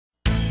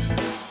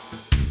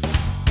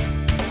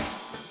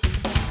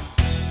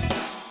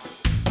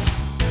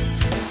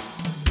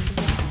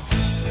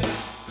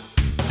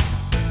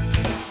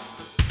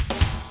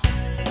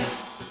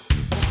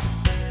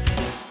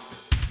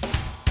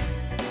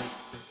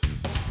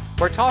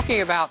We're talking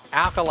about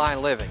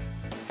alkaline living.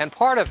 And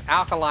part of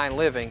alkaline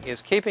living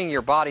is keeping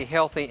your body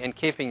healthy and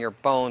keeping your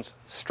bones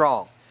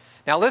strong.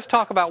 Now let's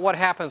talk about what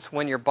happens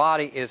when your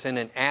body is in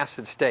an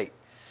acid state.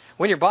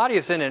 When your body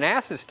is in an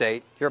acid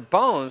state, your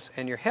bones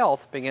and your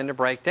health begin to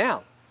break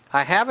down.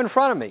 I have in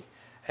front of me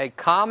a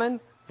common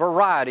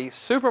variety,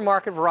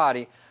 supermarket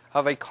variety,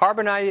 of a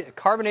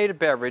carbonated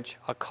beverage,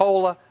 a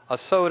cola, a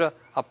soda,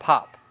 a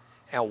pop.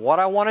 And what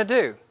I want to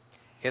do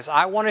is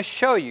I want to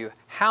show you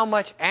how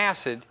much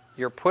acid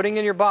you're putting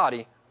in your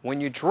body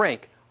when you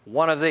drink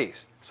one of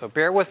these. So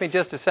bear with me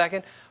just a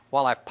second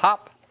while I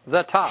pop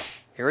the top.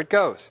 Here it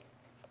goes.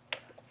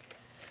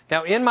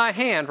 Now in my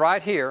hand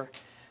right here,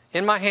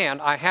 in my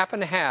hand, I happen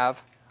to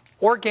have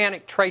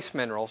organic trace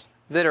minerals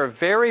that are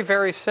very,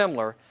 very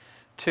similar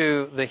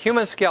to the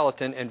human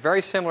skeleton and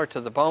very similar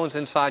to the bones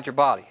inside your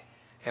body.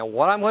 And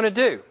what I'm going to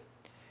do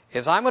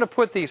is I'm going to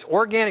put these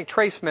organic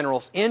trace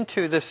minerals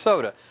into this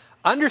soda,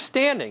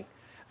 understanding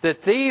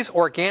that these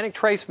organic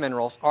trace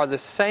minerals are the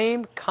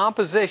same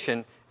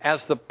composition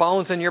as the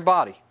bones in your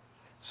body.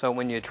 So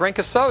when you drink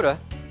a soda,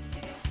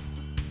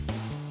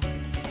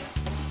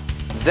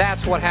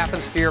 that's what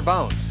happens to your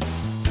bones.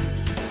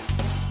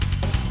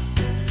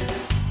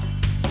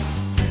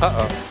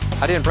 Uh-oh,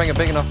 I didn't bring a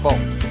big enough bowl.